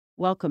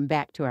Welcome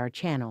back to our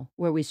channel,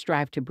 where we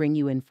strive to bring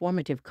you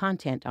informative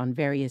content on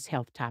various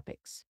health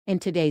topics. In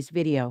today's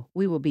video,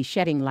 we will be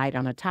shedding light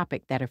on a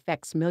topic that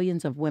affects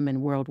millions of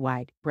women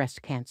worldwide: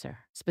 breast cancer.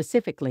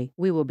 Specifically,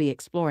 we will be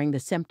exploring the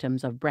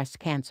symptoms of breast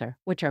cancer,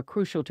 which are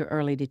crucial to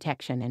early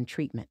detection and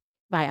treatment.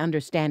 By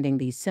understanding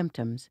these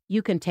symptoms,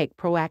 you can take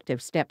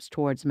proactive steps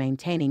towards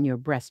maintaining your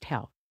breast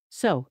health.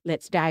 So,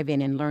 let's dive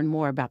in and learn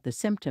more about the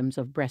symptoms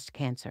of breast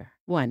cancer.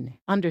 1.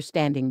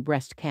 Understanding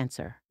breast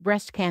cancer.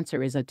 Breast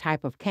cancer is a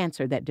type of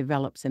cancer that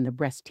develops in the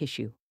breast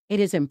tissue. It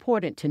is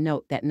important to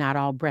note that not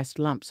all breast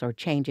lumps or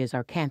changes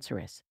are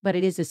cancerous, but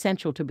it is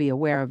essential to be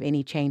aware of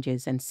any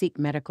changes and seek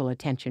medical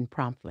attention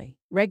promptly.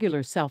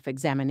 Regular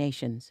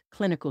self-examinations,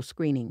 clinical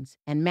screenings,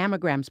 and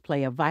mammograms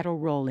play a vital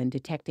role in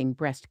detecting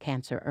breast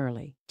cancer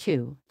early.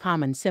 2.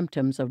 Common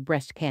symptoms of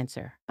breast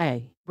cancer.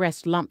 A.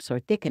 Breast lumps or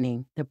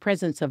thickening. The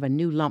presence of a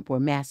new lump or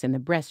mass in the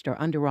breast or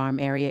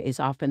underarm area is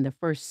often the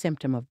first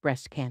symptom of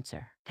breast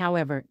cancer.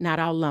 However, not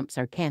all lumps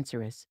are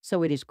cancerous,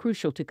 so it is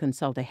crucial to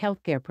consult a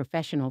healthcare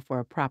professional for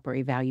a proper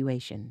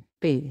evaluation.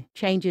 B.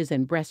 Changes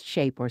in breast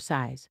shape or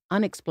size.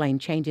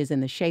 Unexplained changes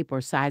in the shape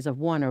or size of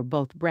one or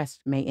both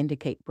breasts may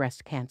indicate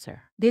breast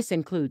cancer. This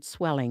includes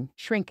swelling,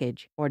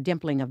 shrinkage, or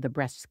dimpling of the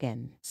breast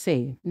skin.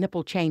 C.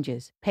 Nipple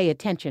changes. Pay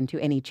attention to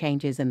any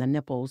changes in the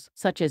nipples,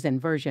 such as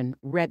inversion,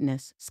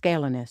 redness,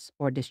 scaliness,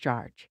 or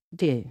discharge.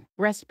 D.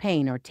 Breast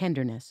pain or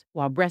tenderness.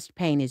 While breast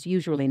pain is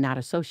usually not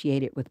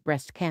associated with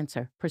breast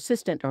cancer,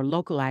 persistent or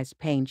localized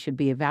pain should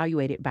be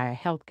evaluated by a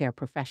healthcare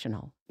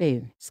professional.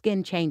 E.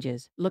 Skin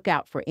changes. Look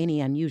out for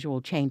any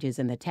unusual changes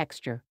in the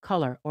texture,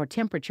 color, or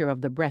temperature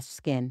of the breast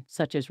skin,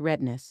 such as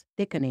redness,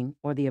 thickening,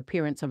 or the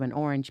appearance of an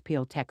orange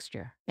peel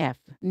texture. F.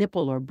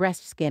 Nipple or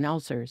breast skin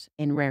ulcers.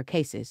 In rare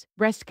cases,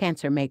 breast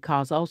cancer may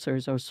cause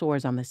ulcers or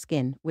sores on the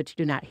skin, which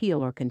do not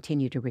heal or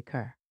continue to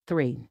recur.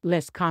 3.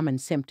 Less common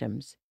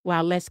symptoms.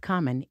 While less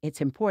common,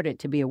 it's important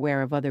to be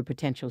aware of other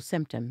potential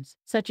symptoms,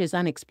 such as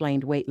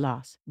unexplained weight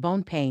loss,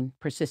 bone pain,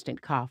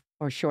 persistent cough,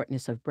 or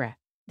shortness of breath.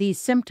 These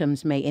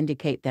symptoms may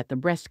indicate that the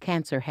breast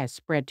cancer has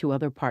spread to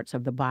other parts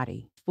of the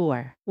body.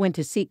 4. When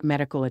to seek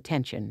medical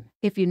attention.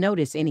 If you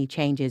notice any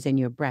changes in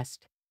your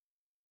breast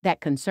that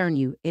concern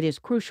you, it is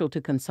crucial to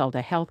consult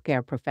a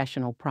healthcare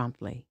professional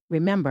promptly.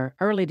 Remember,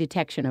 early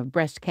detection of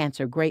breast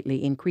cancer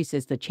greatly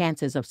increases the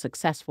chances of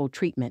successful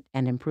treatment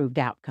and improved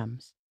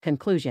outcomes.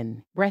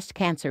 Conclusion: breast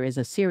cancer is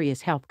a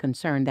serious health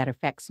concern that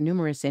affects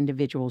numerous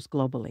individuals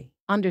globally.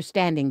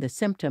 Understanding the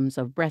symptoms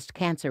of breast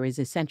cancer is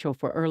essential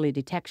for early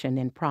detection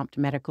and prompt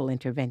medical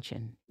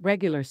intervention.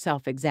 Regular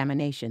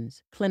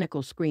self-examinations,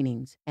 clinical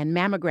screenings, and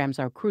mammograms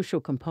are crucial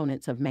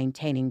components of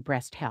maintaining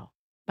breast health.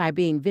 By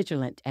being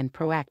vigilant and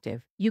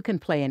proactive, you can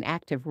play an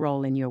active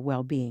role in your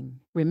well-being.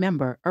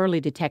 Remember,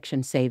 early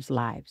detection saves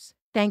lives.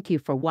 Thank you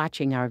for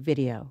watching our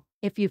video.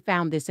 If you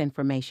found this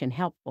information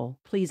helpful,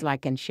 please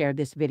like and share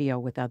this video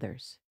with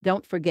others.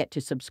 Don't forget to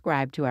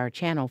subscribe to our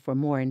channel for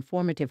more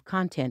informative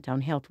content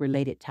on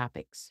health-related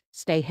topics.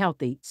 Stay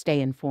healthy, stay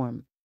informed.